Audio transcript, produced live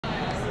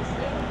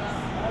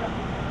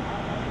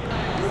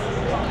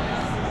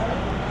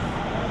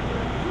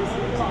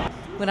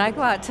When I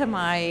go out to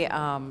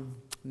my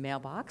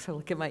mailbox or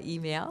look at my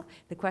email,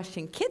 the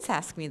question kids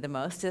ask me the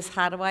most is,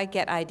 how do I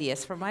get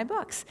ideas for my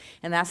books?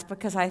 And that's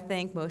because I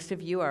think most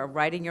of you are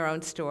writing your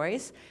own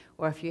stories,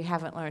 or if you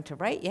haven't learned to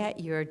write yet,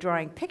 you're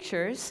drawing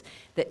pictures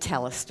that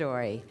tell a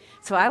story.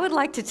 So I would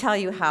like to tell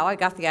you how I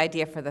got the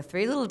idea for the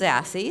Three Little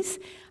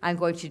Dassies. I'm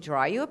going to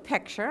draw you a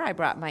picture. I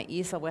brought my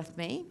easel with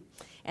me.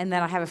 And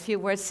then I have a few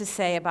words to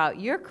say about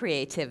your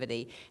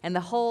creativity. And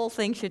the whole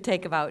thing should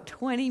take about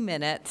 20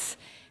 minutes.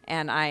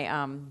 And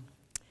I'm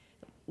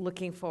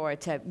looking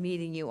forward to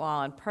meeting you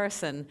all in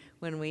person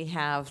when we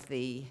have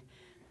the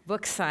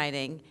book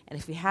signing. And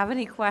if you have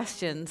any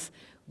questions,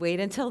 wait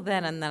until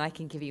then, and then I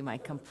can give you my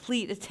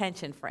complete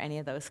attention for any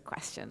of those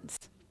questions.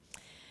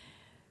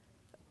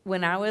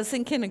 When I was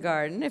in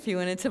kindergarten, if you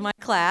went into my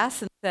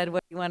class and said,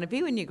 what do you want to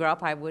be when you grow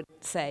up, I would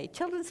say,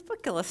 children's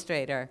book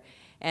illustrator.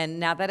 And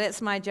now that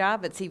it's my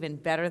job, it's even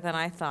better than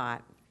I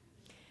thought.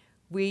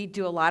 We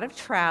do a lot of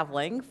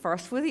traveling,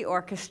 first with the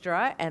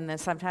orchestra and then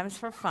sometimes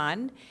for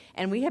fun.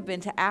 And we have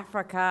been to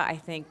Africa, I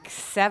think,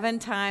 7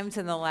 times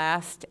in the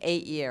last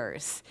 8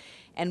 years.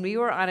 And we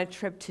were on a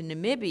trip to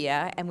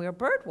Namibia, and we were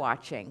bird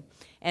watching.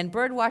 And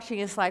bird watching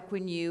is like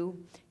when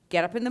you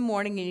get up in the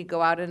morning and you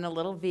go out in a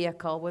little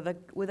vehicle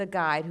with a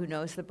guide who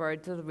knows the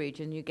birds of the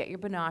region. You get your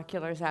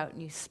binoculars out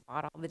and you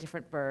spot all the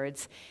different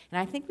birds. And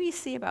I think we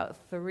see about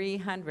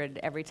 300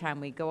 every time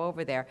we go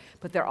over there,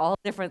 but they're all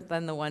different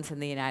than the ones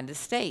in the United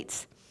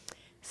States.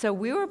 So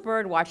we were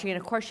bird watching, and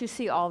of course you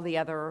see all the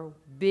other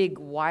big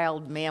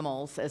wild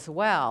mammals as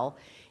well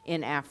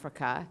in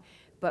Africa.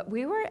 But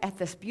we were at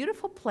this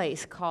beautiful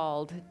place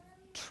called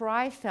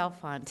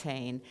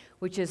Trifelfontein,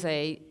 which is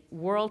a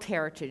World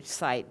Heritage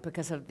Site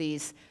because of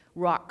these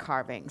rock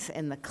carvings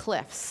in the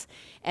cliffs.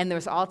 And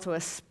there's also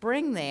a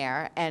spring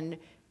there, and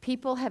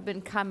people have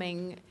been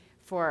coming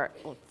for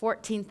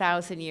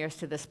 14,000 years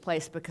to this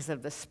place because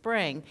of the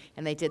spring,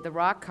 and they did the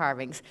rock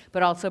carvings,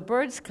 but also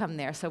birds come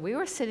there. So we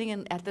were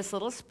sitting at this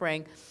little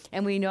spring,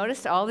 and we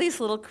noticed all these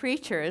little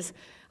creatures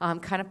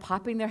kind of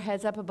popping their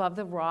heads up above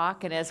the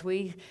rock, and as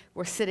we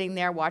were sitting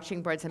there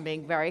watching birds and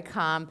being very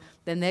calm,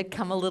 then they'd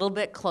come a little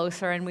bit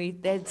closer, and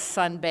they'd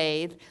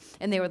sunbathe,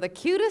 and they were the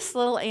cutest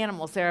little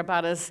animals. They're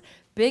about as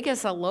big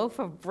as a loaf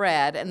of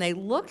bread, and they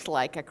looked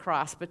like a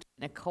cross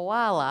between a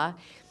koala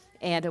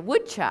and a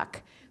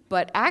woodchuck.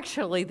 But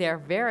actually,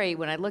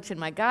 when I looked in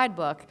my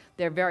guidebook,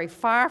 they're very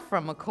far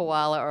from a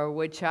koala or a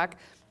woodchuck.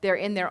 They're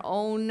in their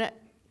own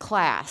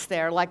class.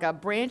 They're like a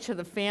branch of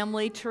the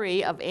family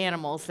tree of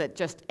animals that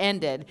just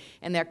ended,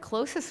 and their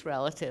closest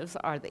relatives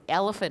are the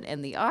elephant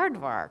and the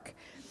aardvark.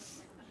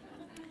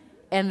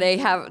 And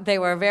they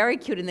were very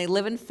cute, and they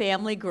live in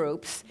family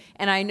groups.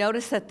 And I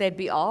noticed that they'd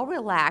be all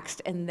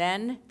relaxed, and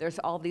then there's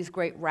all these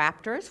great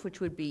raptors,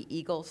 which would be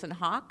eagles and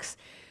hawks,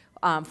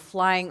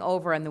 flying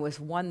over, and there was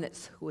one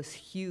who was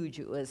huge.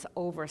 It was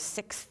over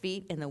 6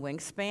 feet in the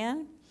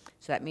wingspan.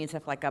 So that means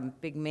if like a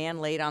big man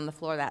laid on the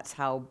floor, that's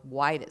how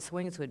wide its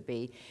wings would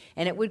be.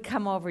 And it would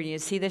come over, and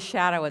you'd see the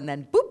shadow, and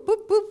then boop,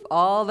 boop, boop,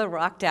 all the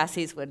rock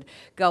dassies would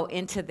go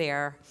into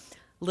their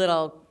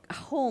little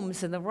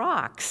homes in the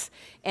rocks.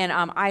 And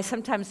I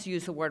sometimes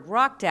use the word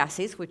rock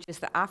dassies, which is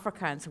the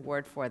Afrikaans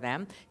word for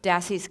them.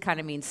 Dassies kind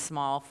of means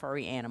small,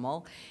 furry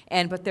animal.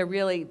 But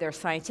their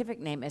scientific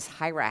name is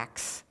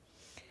hyrax.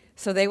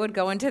 So they would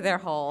go into their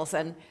holes,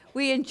 and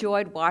we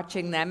enjoyed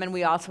watching them, and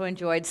we also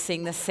enjoyed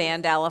seeing the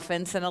sand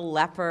elephants and a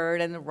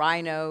leopard and the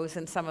rhinos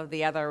and some of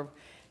the other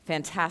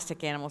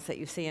fantastic animals that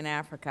you see in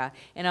Africa.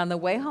 And on the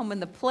way home in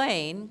the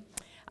plane,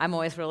 I'm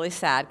always really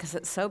sad because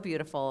it's so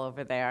beautiful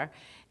over there.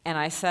 And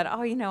I said,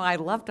 oh, I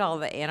loved all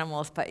the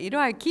animals, but,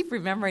 I keep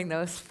remembering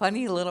those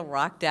funny little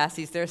rock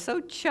dassies. They're so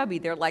chubby.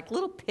 They're like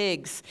little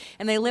pigs,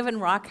 and they live in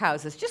rock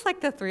houses, just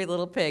like the Three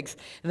Little Pigs.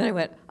 And then I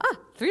went,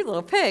 3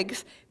 Little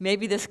Pigs?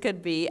 Maybe this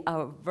could be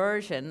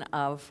an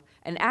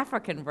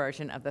African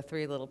version of the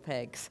 3 Little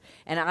Pigs.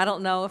 And I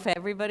don't know if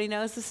everybody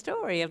knows the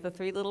story of the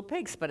 3 Little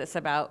Pigs, but it's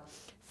about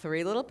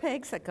 3 little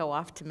pigs that go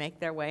off to make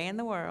their way in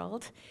the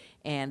world.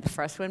 And the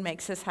first one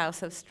makes his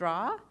house of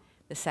straw.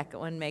 The second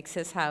one makes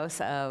his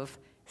house of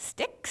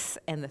sticks,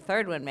 and the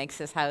third one makes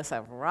his house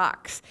of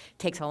rocks.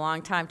 Takes a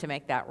long time to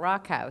make that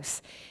rock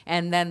house.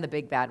 And then the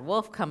big bad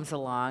wolf comes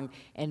along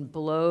and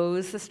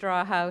blows the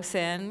straw house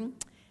in.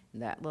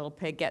 That little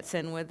pig gets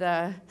in with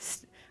the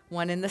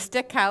one in the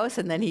stick house,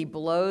 and then he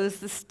blows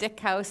the stick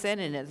house in,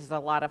 and there's a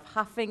lot of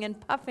huffing and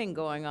puffing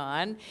going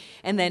on.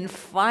 And then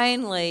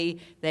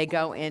finally they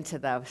go into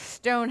the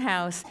stone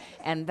house,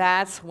 and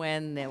that's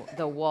when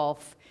the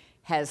wolf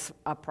has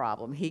a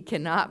problem. He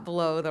cannot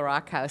blow the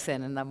rock house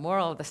in, and the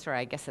moral of the story,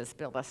 I guess, is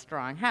build a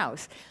strong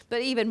house.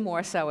 But even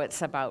more so,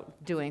 it's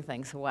about doing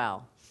things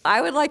well. I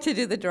would like to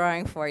do the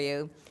drawing for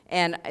you,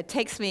 and it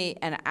takes me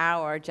an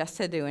hour just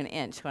to do an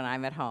inch when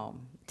I'm at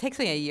home. It takes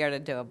me a year to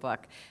do a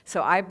book.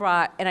 So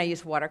I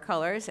use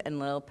watercolors and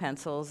little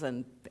pencils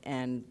and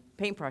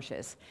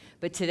paintbrushes.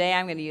 But today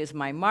I'm going to use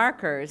my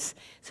markers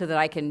so that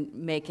I can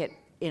make it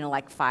in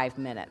like 5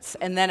 minutes.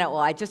 And then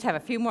I just have a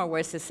few more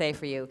words to say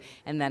for you,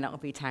 and then it will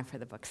be time for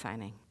the book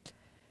signing.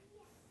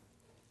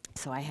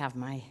 So I have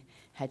my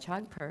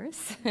hedgehog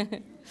purse.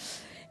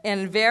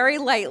 And very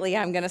lightly,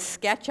 I'm going to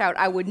sketch out.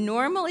 I would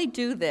normally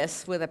do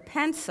this with a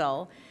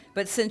pencil,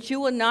 but since you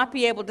will not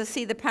be able to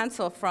see the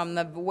pencil from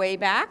the way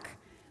back,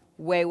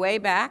 way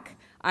back,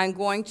 I'm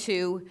going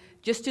to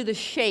just do the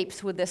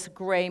shapes with this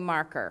gray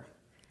marker.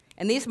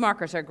 And these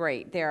markers are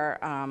great. They're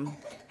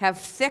have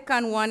thick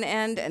on one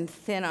end and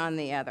thin on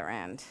the other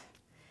end.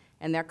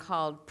 And they're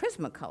called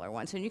Prismacolor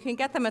ones, and you can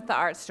get them at the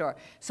art store.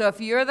 So if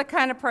you're the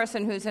kind of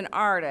person who's an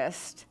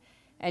artist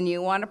and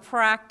you want to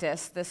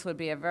practice, this would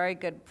be a very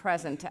good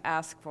present to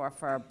ask for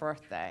a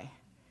birthday.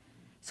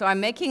 So I'm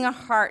making a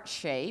heart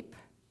shape,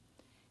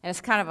 and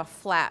it's kind of a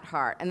flat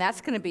heart, and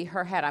that's going to be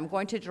her head. I'm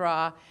going to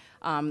draw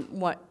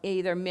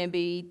either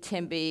Mimby,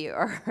 Timby,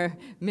 or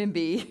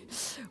Mimby,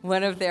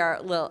 one of their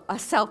a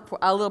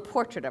little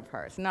portrait of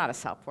hers, not a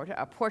self-portrait,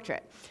 a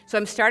portrait. So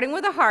I'm starting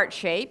with a heart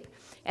shape,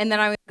 and then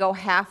I'm going to go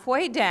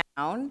halfway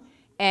down,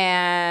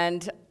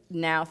 and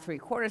now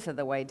 3/4 of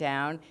the way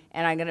down,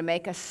 and I'm going to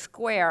make a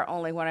square,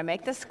 only when I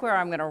make the square,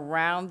 I'm going to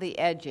round the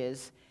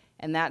edges,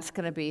 and that's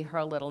going to be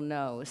her little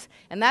nose.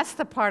 And that's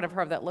the part of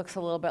her that looks a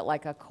little bit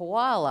like a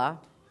koala,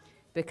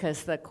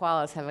 because the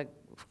koalas have a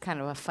kind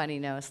of a funny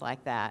nose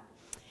like that.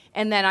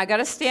 And then I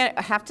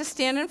have to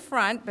stand in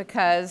front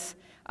because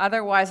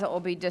otherwise it will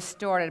be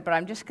distorted, but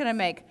I'm just going to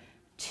make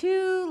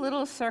 2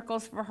 little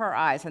circles for her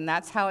eyes, and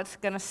that's how it's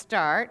going to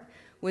start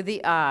with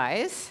the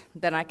eyes.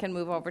 Then I can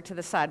move over to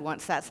the side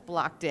once that's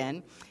blocked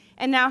in.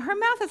 And now her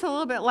mouth is a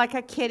little bit like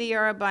a kitty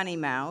or a bunny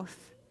mouth.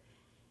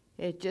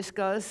 It just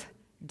goes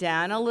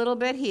down a little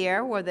bit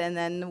here,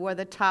 then where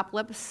the top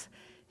lips,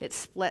 it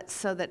splits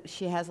so that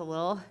she has a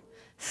little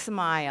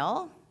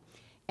smile.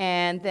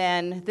 And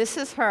then this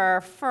is her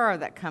fur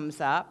that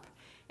comes up,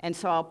 and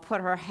so I'll put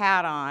her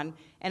hat on,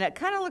 and it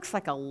kind of looks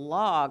like a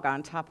log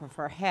on top of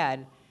her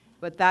head,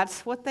 but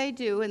that's what they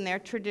do in their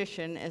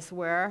tradition, is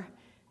wear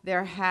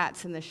their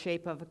hats in the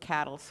shape of a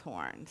cattle's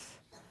horns.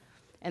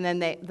 And then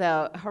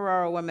the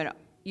Herero women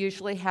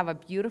usually have a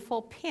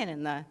beautiful pin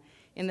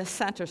in the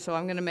center, so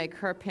I'm going to make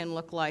her pin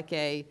look like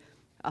a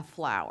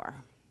flower.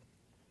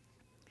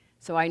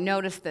 So I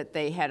noticed that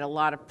they had a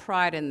lot of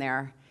pride in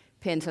their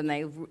pins, and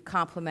they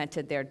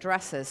complemented their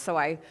dresses. So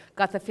I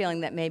got the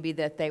feeling that maybe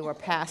that they were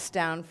passed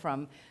down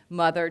from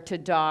mother to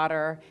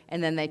daughter,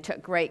 and then they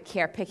took great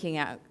care picking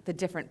out the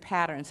different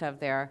patterns of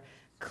their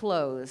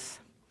clothes.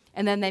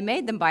 And then they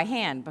made them by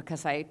hand,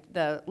 because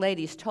the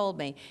ladies told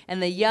me,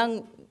 and the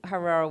young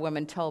Herero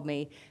women told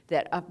me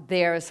that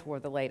theirs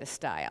were the latest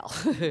style,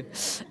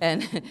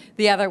 and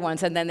the other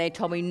ones. And then they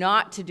told me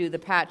not to do the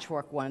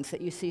patchwork ones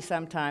that you see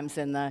sometimes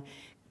in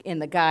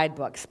the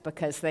guidebooks,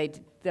 because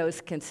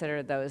those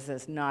consider those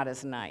as not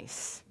as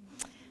nice.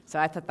 So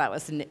I thought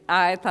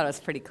it was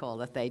pretty cool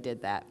that they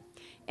did that.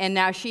 And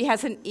now she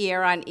has an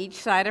ear on each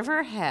side of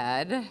her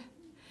head.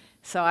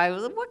 So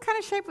what kind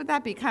of shape would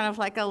that be? Kind of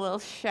like a little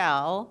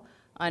shell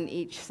on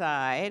each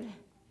side.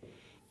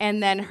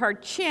 And then her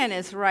chin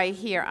is right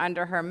here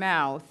under her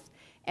mouth.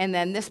 And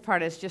then this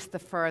part is just the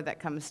fur that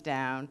comes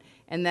down.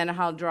 And then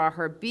I'll draw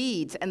her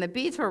beads. And the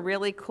beads were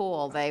really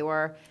cool. They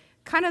were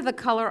kind of the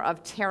color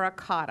of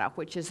terracotta,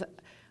 which is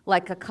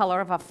like a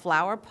color of a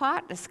flower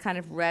pot. It's kind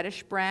of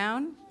reddish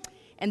brown.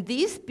 And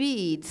these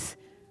beads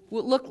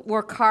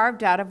were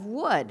carved out of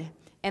wood.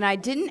 And I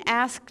didn't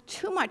ask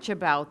too much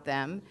about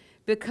them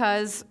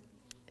because,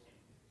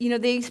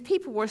 these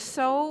people were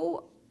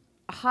so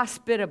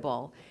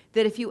hospitable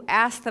that if you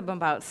asked them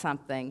about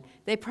something,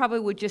 they probably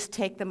would just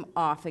take them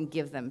off and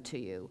give them to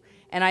you.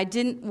 And I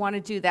didn't want to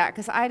do that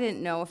because I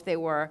didn't know if they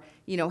were,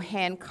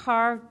 hand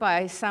carved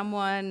by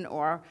someone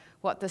or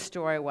what the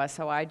story was.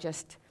 So I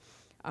just,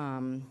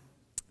 I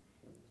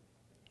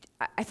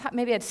thought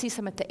maybe I'd see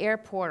some at the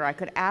airport or I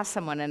could ask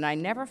someone, and I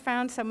never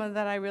found someone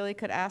that I really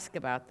could ask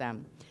about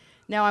them.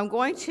 Now I'm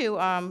going to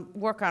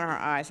work on her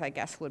eyes, I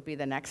guess would be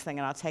the next thing,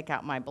 and I'll take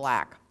out my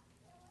black.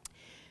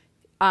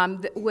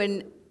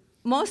 When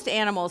most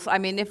animals,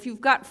 if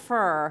you've got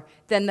fur,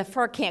 then the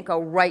fur can't go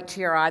right to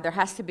your eye. There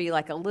has to be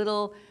like a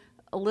little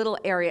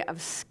area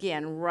of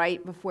skin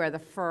right before the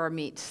fur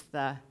meets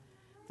the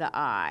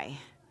eye.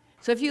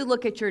 So if you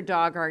look at your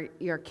dog or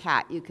your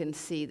cat, you can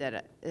see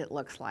that it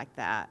looks like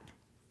that.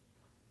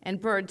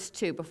 And birds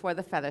too, before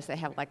the feathers, they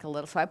have like a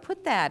little, so I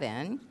put that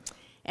in.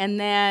 And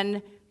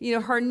then,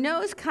 her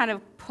nose kind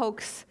of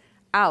pokes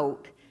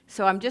out,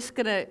 so I'm just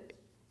gonna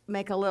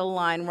make a little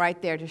line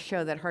right there to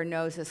show that her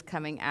nose is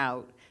coming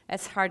out.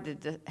 That's hard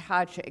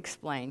to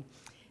explain.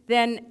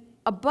 Then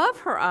above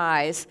her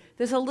eyes,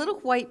 there's a little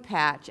white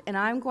patch, and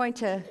I'm going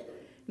to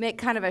make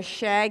kind of a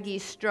shaggy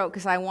stroke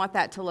because I want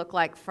that to look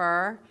like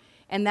fur.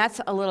 And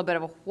that's a little bit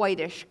of a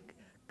whitish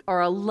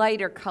or a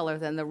lighter color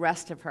than the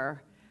rest of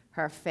her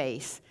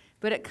face.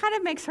 But it kind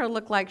of makes her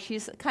look like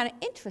she's kind of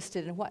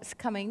interested in what's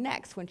coming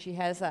next when she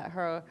has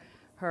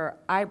her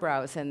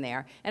eyebrows in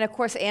there. And of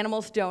course,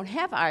 animals don't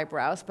have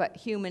eyebrows, but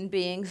human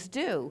beings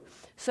do.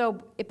 So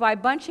by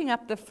bunching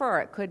up the fur,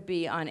 it could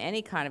be on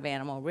any kind of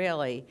animal,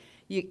 really,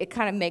 it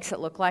kind of makes it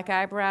look like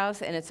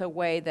eyebrows, and it's a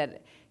way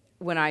that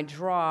when I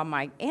draw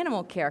my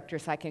animal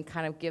characters, I can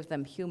kind of give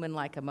them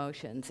human-like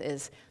emotions,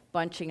 is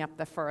bunching up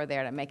the fur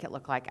there to make it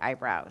look like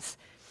eyebrows.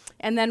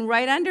 And then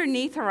right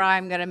underneath her eye,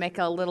 I'm going to make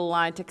a little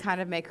line to kind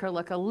of make her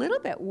look a little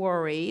bit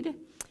worried.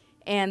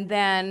 And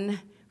then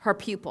her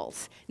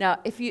pupils. Now,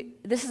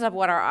 this is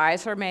what our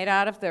eyes are made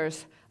out of.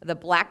 There's the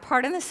black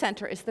part in the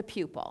center is the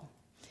pupil.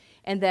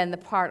 And then the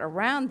part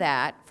around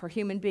that, for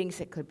human beings,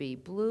 it could be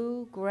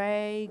blue,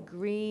 gray,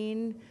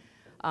 green,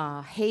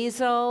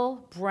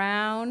 hazel,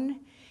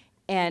 brown.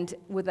 And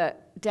with a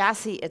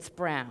Dassie, it's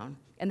brown.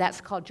 And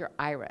that's called your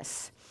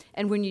iris.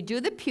 And when you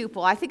do the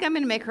pupil, I think I'm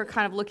going to make her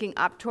kind of looking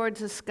up towards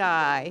the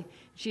sky.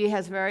 She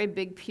has very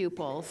big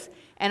pupils.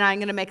 And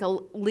I'm going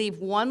to leave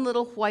one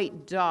little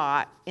white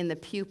dot in the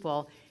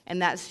pupil,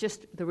 and that's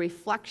just the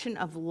reflection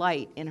of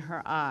light in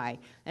her eye.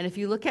 And if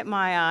you look at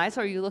my eyes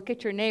or you look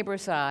at your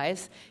neighbor's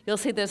eyes, you'll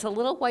see there's a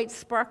little white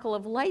sparkle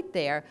of light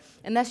there,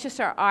 and that's just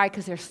our eye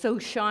because they're so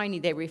shiny,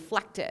 they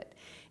reflect it.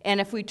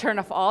 And if we turn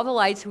off all the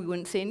lights, we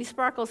wouldn't see any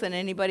sparkles in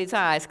anybody's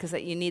eyes because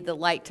you need the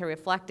light to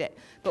reflect it.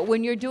 But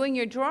when you're doing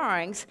your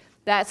drawings,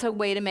 that's a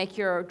way to make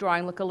your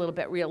drawing look a little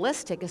bit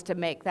realistic, is to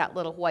make that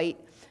little white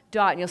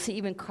dot. And you'll see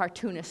even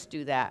cartoonists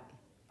do that.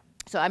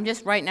 So I'm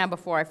just, right now,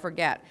 before I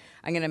forget,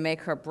 I'm going to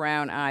make her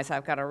brown eyes.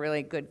 I've got a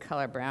really good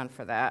color brown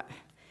for that.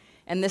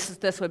 And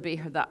this would be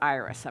the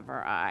iris of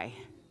her eye,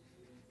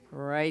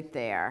 right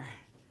there.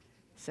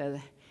 So,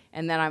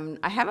 and then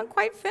I haven't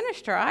quite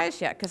finished her eyes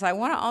yet because I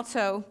want to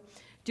also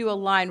do a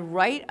line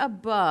right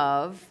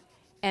above,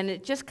 and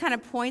it just kind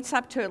of points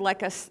up to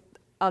like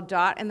a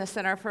dot in the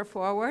center of her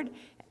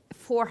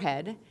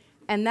forehead,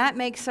 and that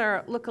makes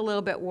her look a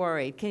little bit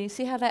worried. Can you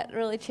see how that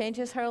really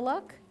changes her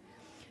look?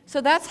 So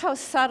that's how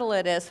subtle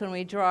it is when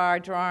we draw our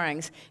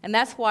drawings, and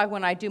that's why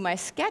when I do my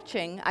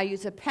sketching, I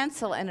use a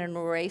pencil and an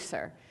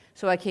eraser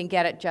so I can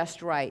get it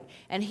just right.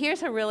 And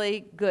here's a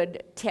really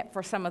good tip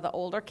for some of the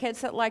older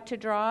kids that like to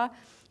draw.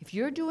 If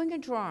you're doing a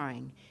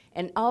drawing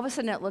and all of a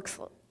sudden it looks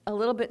a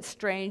little bit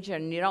strange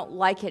and you don't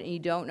like it and you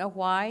don't know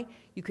why,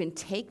 you can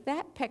take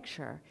that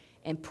picture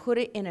and put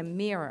it in a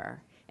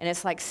mirror, and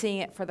it's like seeing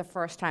it for the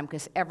first time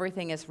because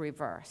everything is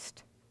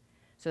reversed.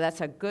 So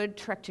that's a good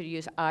trick to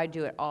use. I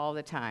do it all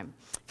the time.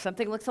 If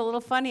something looks a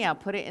little funny, I'll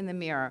put it in the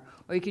mirror.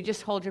 Or you could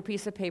just hold your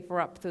piece of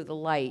paper up through the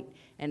light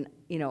and,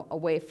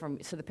 away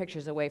from, so the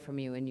picture's away from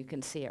you and you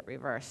can see it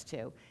reversed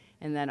too.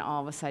 And then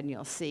all of a sudden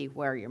you'll see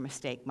where your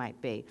mistake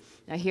might be.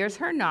 Now here's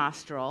her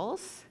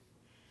nostrils.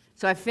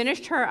 So I've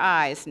finished her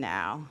eyes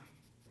now.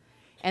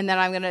 And then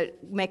I'm going to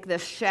make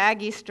this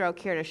shaggy stroke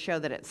here to show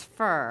that it's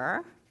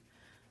fur.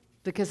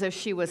 Because if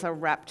she was a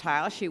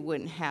reptile, she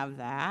wouldn't have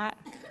that.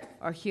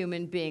 Or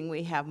human being,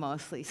 we have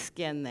mostly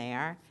skin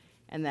there.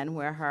 And then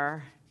where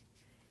her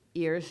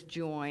ears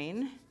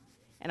join.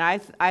 And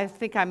I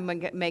think I'm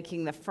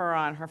making the fur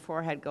on her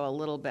forehead go a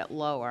little bit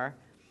lower.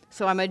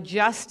 So I'm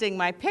adjusting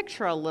my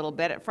picture a little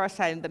bit. At first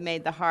I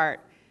made the heart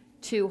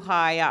too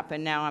high up,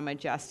 and now I'm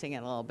adjusting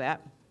it a little bit.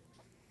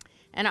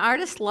 And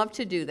artists love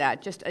to do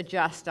that, just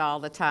adjust all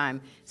the time.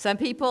 Some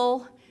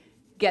people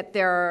get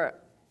their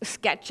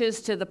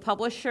sketches to the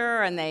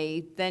publisher, and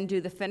they then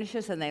do the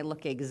finishes, and they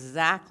look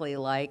exactly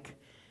like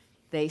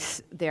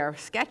their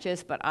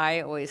sketches, but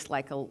I always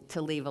like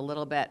to leave a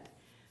little bit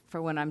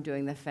for when I'm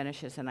doing the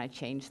finishes, and I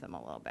change them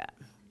a little bit,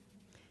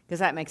 because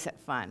that makes it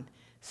fun.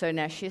 So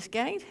now she's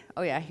getting,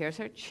 oh yeah, here's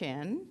her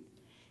chin,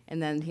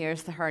 and then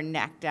here's her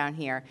neck down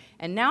here.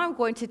 And now I'm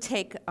going to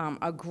take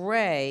a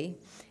gray,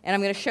 and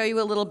I'm going to show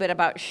you a little bit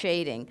about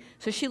shading.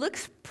 So she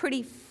looks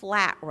pretty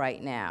flat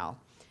right now,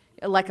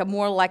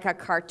 more like a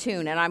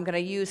cartoon. And I'm going to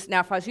use,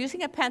 now if I was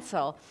using a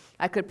pencil,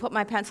 I could put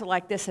my pencil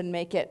like this and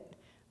make it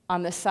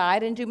on the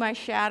side and do my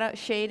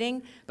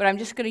shading, but I'm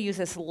just going to use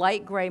this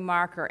light gray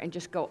marker and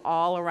just go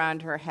all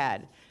around her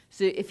head.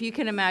 So if you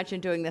can imagine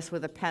doing this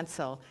with a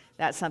pencil,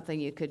 that's something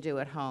you could do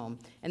at home.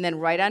 And then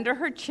right under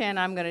her chin,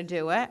 I'm going to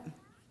do it.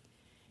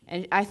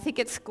 And I think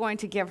it's going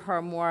to give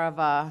her more of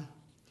a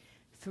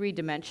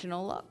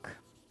three-dimensional look.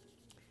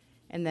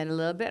 And then a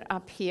little bit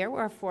up here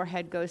where her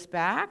forehead goes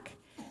back.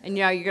 And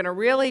now you're going to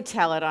really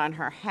tell it on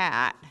her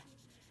hat.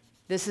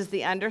 This is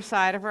the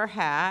underside of her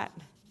hat.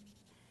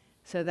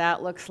 So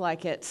that looks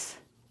like it's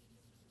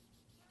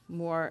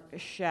more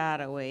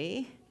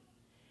shadowy.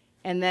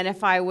 And then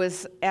if I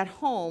was at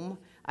home,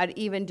 I'd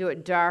even do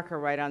it darker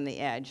right on the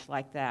edge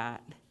like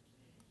that.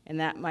 And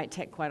that might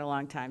take quite a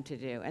long time to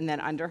do. And then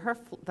under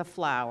the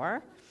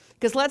flower,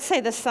 because let's say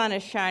the sun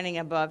is shining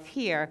above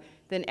here,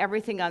 then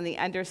everything on the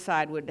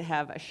underside would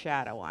have a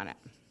shadow on it.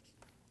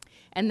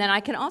 And then I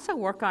can also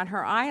work on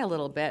her eye a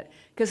little bit,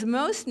 because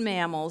most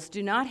mammals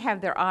do not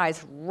have their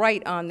eyes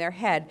right on their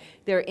head.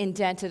 They're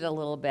indented a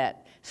little bit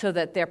so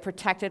that they're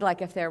protected,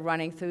 like if they're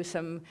running through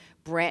some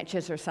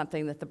branches or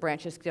something, that the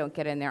branches don't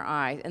get in their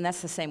eyes. And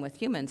that's the same with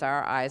humans.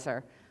 Our eyes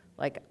are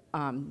like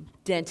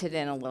dented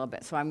in a little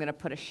bit. So I'm going to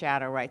put a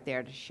shadow right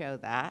there to show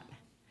that.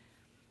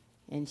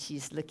 And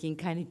she's looking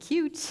kind of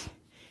cute.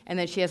 And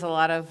then she has a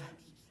lot of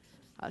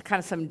kind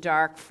of some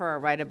dark fur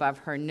right above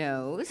her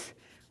nose,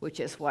 which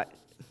is what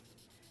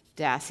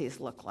Dassies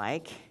look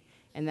like.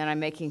 And then I'm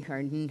making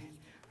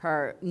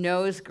her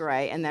nose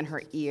gray, and then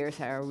her ears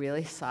are a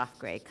really soft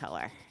gray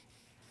color.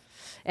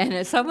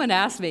 And someone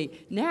asked me,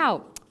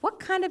 now, what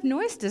kind of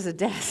noise does a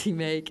Dassie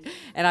make?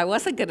 And I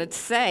wasn't going to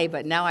say,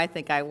 but now I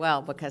think I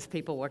will because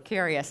people were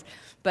curious.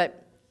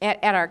 But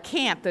at our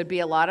camp, there'd be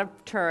a lot of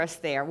tourists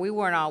there. We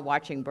weren't all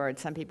watching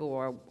birds. Some people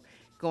were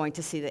going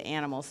to see the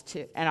animals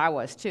too, and I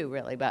was too,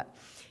 really.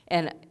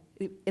 And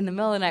in the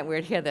middle of the night, we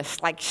would hear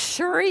this like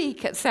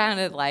shriek. It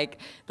sounded like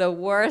the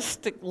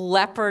worst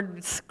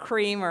leopard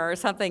screamer or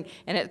something,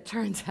 and it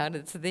turns out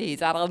it's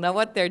these. I don't know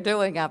what they're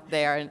doing up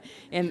there,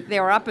 and they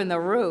were up in the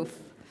roof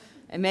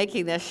and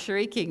making this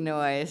shrieking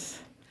noise.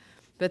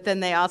 But then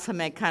they also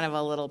make kind of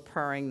a little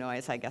purring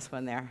noise, I guess,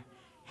 when they're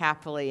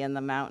happily in the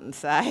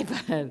mountainside.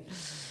 But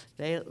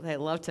they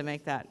love to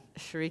make that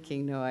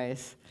shrieking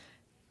noise.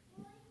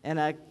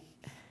 And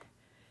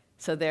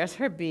so there's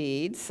her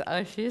beads.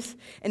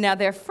 And now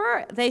their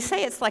fur, they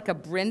say it's like a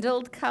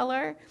brindled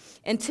color.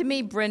 And to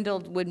me,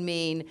 brindled would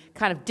mean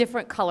kind of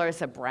different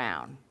colors of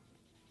brown.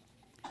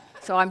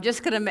 So I'm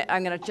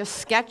gonna just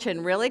sketch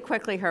in really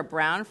quickly her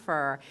brown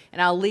fur,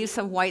 and I'll leave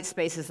some white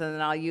spaces, and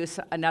then I'll use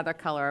another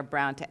color of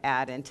brown to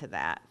add into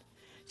that.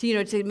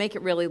 So, to make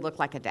it really look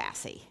like a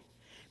Dassie.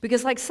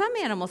 Because like some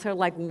animals are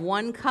like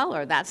one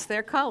color, that's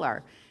their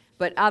color.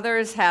 But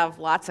others have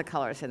lots of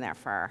colors in their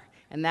fur,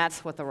 and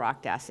that's what the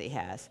rock Dassie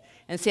has.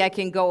 And see, I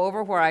can go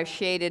over where I've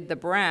shaded the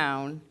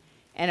brown,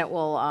 and it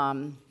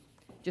will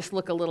just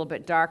look a little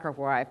bit darker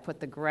where I put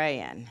the gray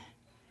in.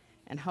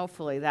 And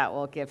hopefully that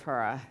will give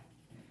her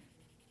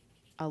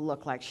a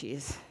look like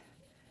she's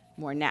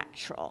more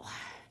natural.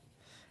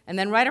 And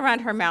then right around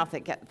her mouth,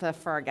 the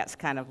fur gets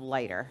kind of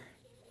lighter.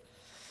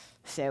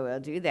 So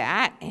we'll do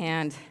that.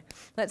 And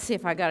let's see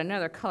if I got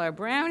another color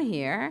brown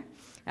here.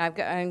 I'm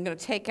going to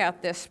take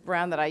out this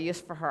brown that I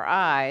used for her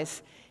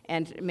eyes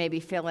and maybe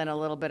fill in a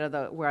little bit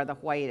of where the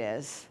white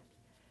is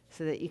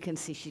so that you can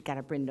see she's got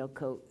a brindle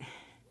coat.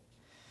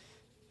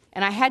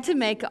 And I had to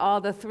make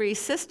all the three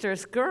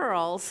sisters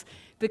girls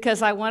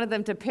because I wanted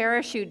them to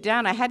parachute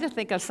down. I had to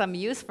think of some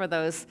use for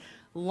those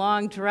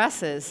long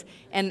dresses.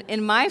 And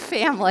in my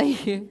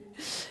family,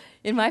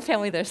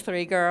 there's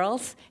three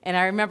girls. And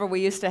I remember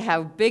we used to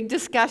have big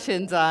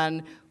discussions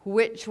on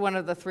which one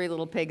of the three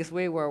little pigs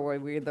we were. Were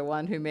we the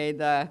one who made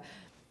the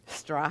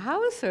straw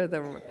house or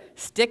the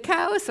stick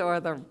house or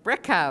the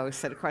brick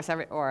house? And of course,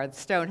 or the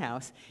stone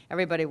house.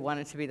 Everybody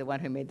wanted to be the one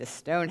who made the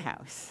stone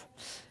house.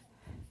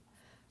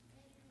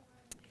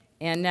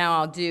 And now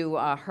I'll do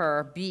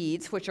her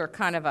beads, which are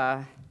kind of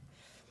I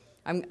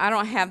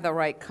don't have the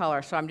right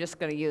color, so I'm just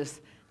going to use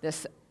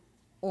this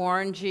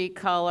orangey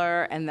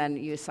color and then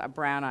use a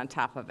brown on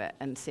top of it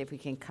and see if we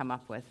can come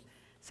up with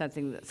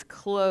something that's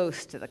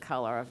close to the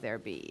color of their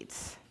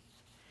beads.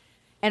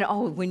 And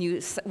when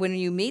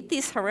you meet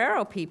these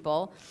Herero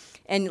people,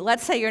 and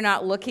let's say you're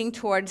not looking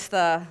towards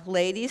the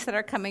ladies that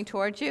are coming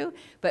towards you,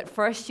 but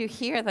first you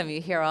hear them,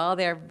 you hear all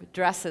their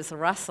dresses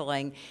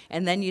rustling,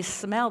 and then you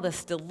smell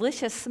this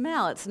delicious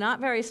smell. It's not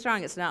very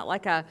strong. It's not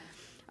like a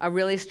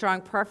really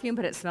strong perfume,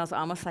 but it smells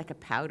almost like a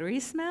powdery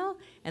smell,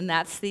 and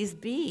that's these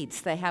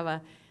beads. They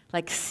have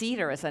like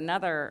cedar is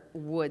another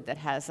wood that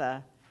has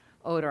a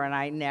odor, and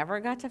I never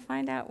got to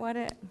find out what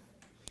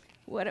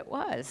it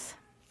was.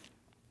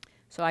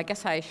 So I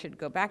guess I should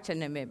go back to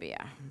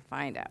Namibia and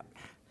find out.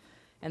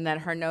 And then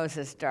her nose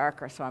is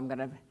darker, so I'm going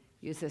to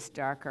use this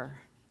darker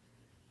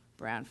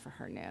brown for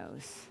her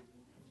nose.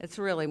 It's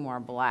really more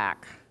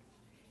black.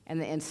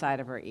 And the inside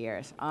of her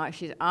ears.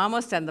 She's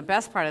almost done. The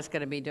best part is going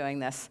to be doing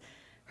this,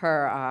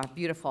 her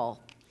beautiful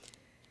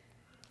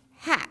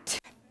hat.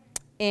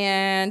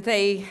 And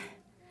a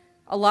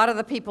lot of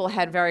the people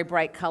had very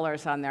bright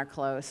colors on their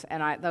clothes,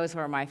 and those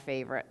were my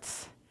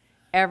favorites.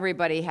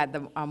 Everybody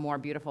had a more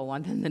beautiful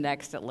one than the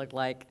next, it looked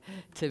like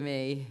to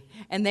me.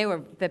 And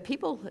the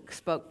people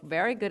spoke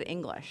very good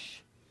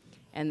English,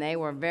 and they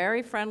were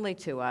very friendly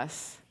to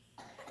us.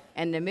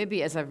 And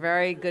Namibia is a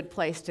very good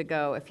place to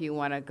go if you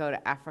want to go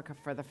to Africa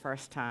for the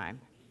first time,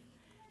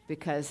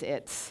 because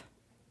it's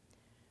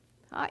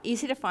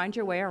easy to find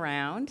your way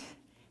around.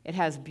 It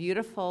has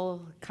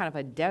beautiful, kind of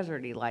a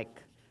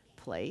deserty-like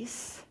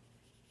place,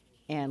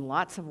 and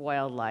lots of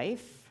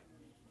wildlife,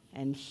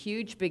 and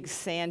huge big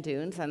sand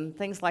dunes, and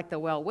things like the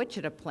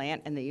welwitchita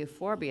plant and the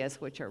euphorbias,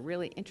 which are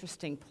really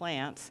interesting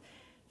plants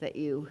that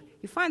you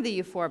find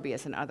the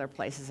euphorbias in other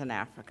places in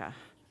Africa.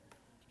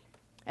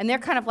 And they're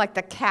kind of like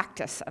the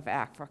cactus of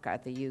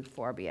Africa, the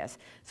euphorbias.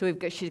 So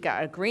she's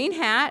got a green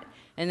hat,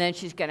 and then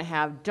she's going to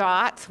have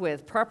dots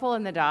with purple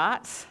in the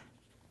dots.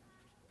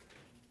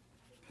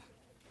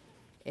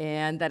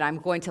 And then I'm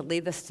going to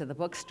leave this to the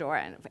bookstore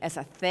and as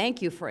a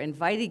thank you for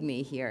inviting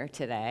me here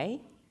today.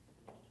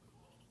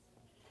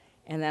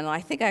 And then I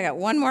think I got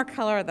one more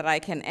color that I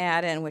can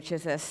add in, which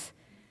is this.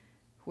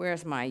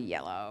 Where's my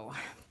yellow?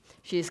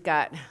 She's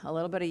got a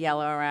little bit of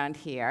yellow around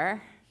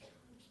here.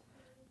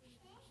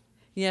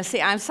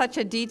 See, I'm such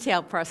a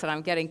detailed person.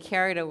 I'm getting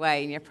carried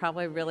away, and you're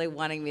probably really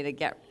wanting me to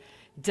get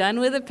done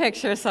with the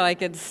picture so I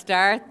can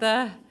start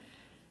the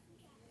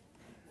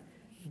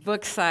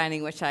book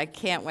signing, which I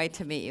can't wait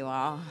to meet you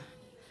all.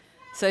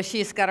 So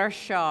she's got her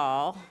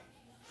shawl.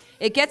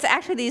 It gets,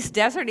 actually, these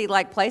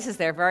deserty-like places,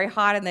 they're very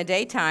hot in the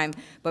daytime,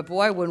 but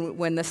boy,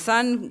 when the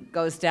sun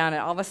goes down,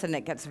 all of a sudden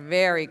it gets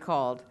very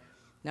cold.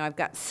 Now I've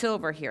got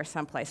silver here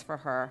someplace for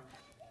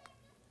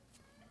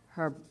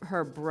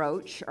her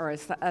brooch, or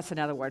that's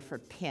another word for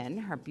pin,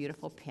 her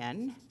beautiful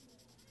pin.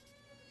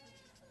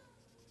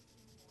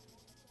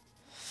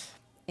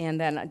 And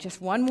then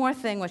just one more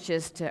thing, which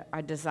is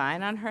a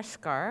design on her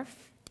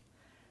scarf.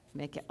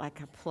 Make it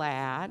like a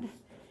plaid.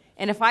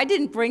 And if I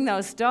didn't bring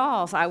those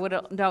dolls,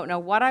 don't know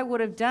what I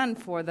would have done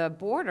for the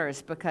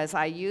borders, because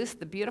I used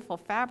the beautiful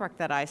fabric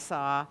that I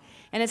saw.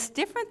 And it's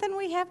different than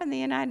we have in the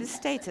United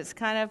States. It's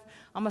kind of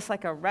almost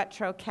like a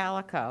retro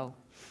calico.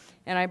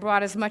 And I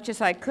brought as much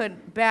as I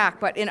could back.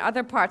 But in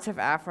other parts of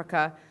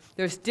Africa,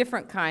 there's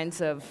different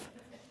kinds of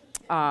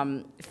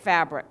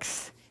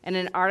fabrics. And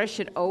an artist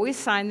should always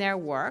sign their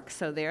work.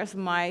 So there's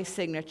my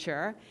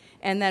signature.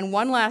 And then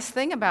one last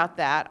thing about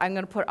that, I'm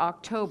going to put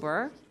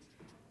October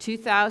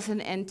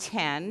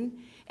 2010.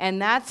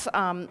 And that's,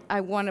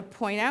 I want to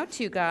point out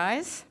to you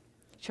guys,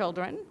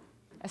 children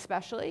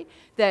especially,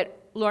 that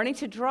learning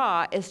to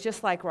draw is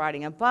just like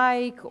riding a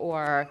bike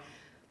or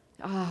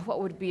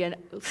what would be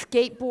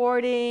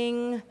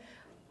skateboarding.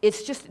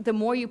 It's just the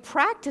more you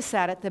practice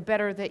at it, the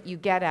better that you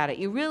get at it.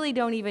 You really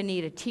don't even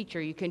need a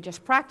teacher. You can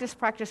just practice,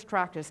 practice,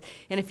 practice.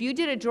 And if you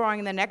did a drawing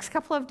in the next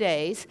couple of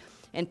days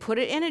and put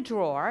it in a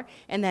drawer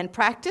and then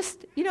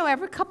practiced,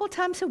 every couple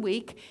times a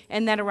week,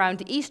 and then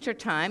around Easter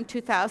time,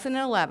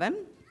 2011,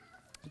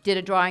 did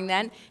a drawing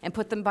then and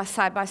put them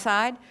side by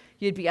side,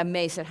 you'd be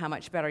amazed at how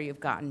much better you've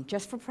gotten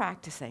just for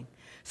practicing.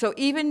 So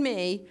even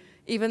me,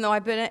 even though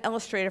I've been an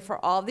illustrator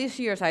for all these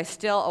years, I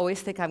still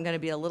always think I'm going to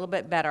be a little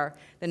bit better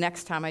the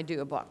next time I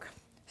do a book.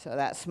 So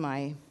that's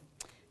my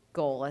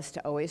goal, is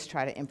to always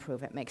try to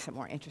improve it. Makes it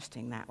more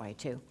interesting that way,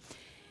 too.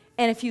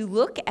 And if you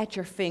look at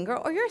your finger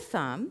or your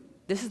thumb,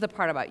 this is the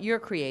part about your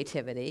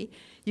creativity,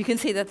 you can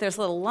see that there's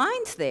little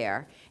lines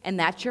there, and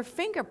that's your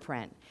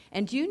fingerprint.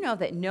 And do you know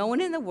that no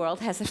one in the world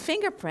has a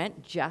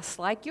fingerprint just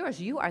like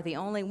yours? You are the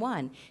only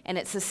one. And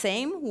it's the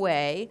same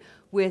way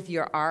with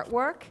your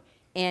artwork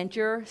and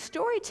your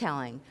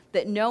storytelling,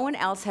 that no one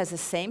else has the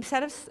same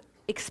set of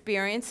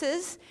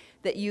experiences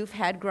that you've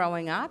had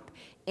growing up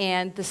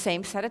and the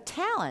same set of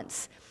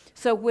talents.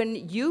 So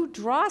when you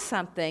draw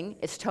something,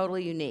 it's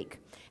totally unique.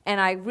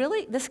 And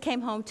this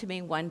came home to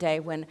me one day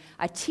when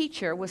a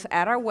teacher was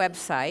at our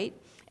website,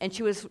 and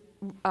she was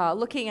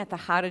looking at the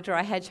How to Draw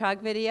a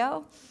Hedgehog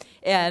video,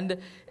 and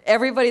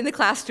everybody in the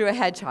class drew a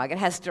hedgehog. It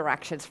has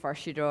directions.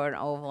 First you draw an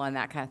oval and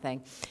that kind of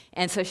thing.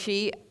 And so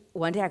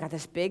one day I got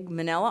this big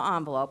manila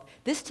envelope.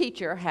 This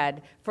teacher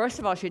had, first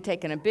of all, she'd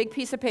taken a big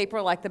piece of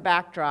paper like the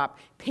backdrop,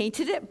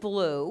 painted it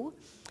blue,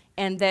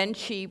 and then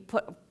she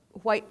put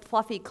white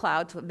fluffy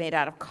clouds made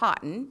out of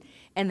cotton,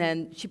 and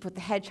then she put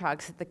the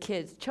hedgehogs that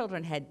the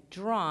children had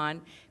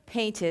drawn,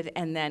 painted,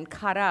 and then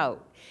cut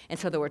out. And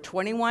so there were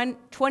 29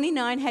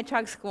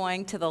 hedgehogs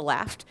going to the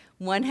left,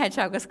 one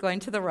hedgehog was going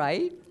to the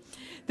right.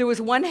 There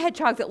was one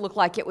hedgehog that looked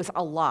like it was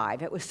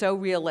alive. It was so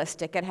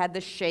realistic. It had the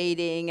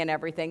shading and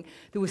everything.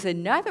 There was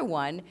another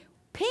one,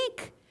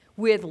 pink,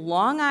 with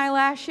long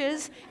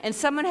eyelashes, and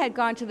someone had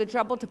gone to the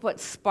trouble to put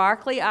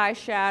sparkly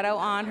eyeshadow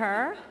on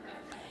her.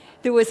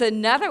 There was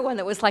another one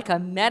that was like a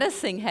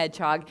menacing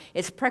hedgehog.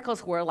 Its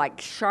prickles were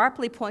like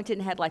sharply pointed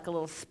and had like a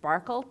little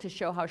sparkle to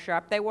show how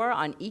sharp they were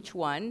on each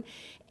one.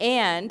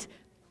 And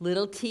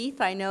little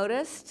teeth, I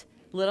noticed.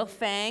 Little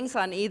fangs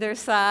on either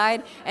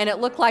side, and it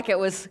looked like it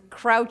was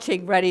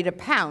crouching, ready to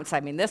pounce. I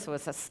mean, this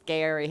was a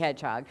scary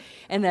hedgehog.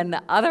 And then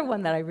the other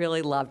one that I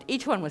really loved,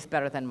 each one was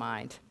better than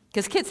mine,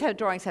 because kids'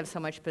 drawings have so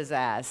much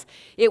pizzazz.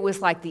 It was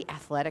like the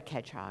athletic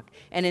hedgehog.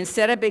 And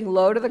instead of being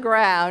low to the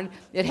ground,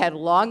 it had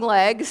long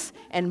legs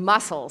and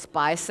muscles,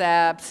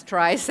 biceps,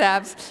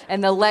 triceps,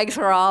 and the legs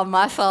were all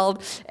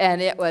muscled,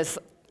 and it was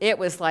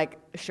like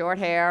short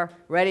hair,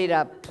 ready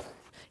to,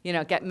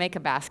 make a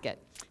basket.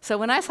 So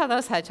when I saw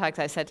those hedgehogs,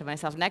 I said to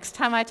myself, next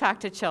time I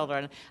talk to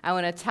children, I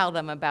want to tell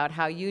them about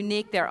how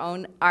unique their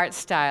own art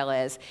style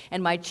is.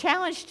 And my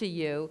challenge to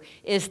you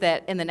is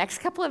that in the next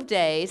couple of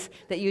days,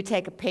 that you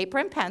take a paper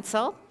and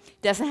pencil,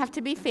 doesn't have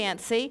to be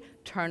fancy,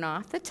 turn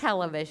off the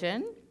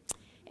television,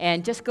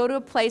 and just go to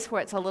a place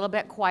where it's a little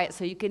bit quiet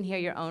so you can hear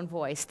your own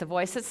voice, the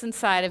voice that's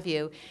inside of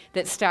you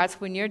that starts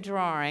when you're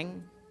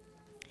drawing.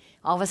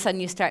 All of a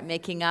sudden you start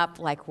making up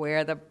like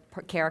where the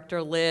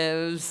character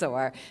lives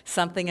or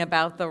something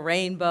about the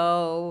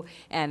rainbow,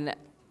 and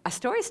a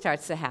story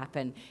starts to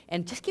happen.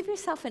 And just give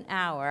yourself an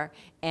hour,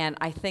 and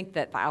I think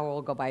that the hour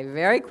will go by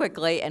very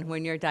quickly, and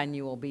when you're done,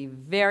 you will be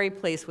very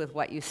pleased with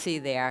what you see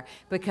there,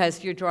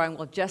 because your drawing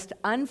will just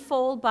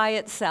unfold by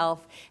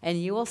itself,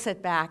 and you will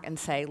sit back and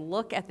say,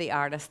 look at the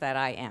artist that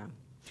I am.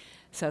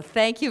 So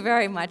thank you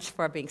very much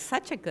for being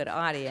such a good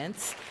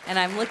audience, and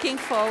I'm looking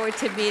forward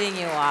to meeting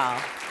you all.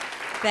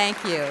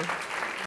 Thank you.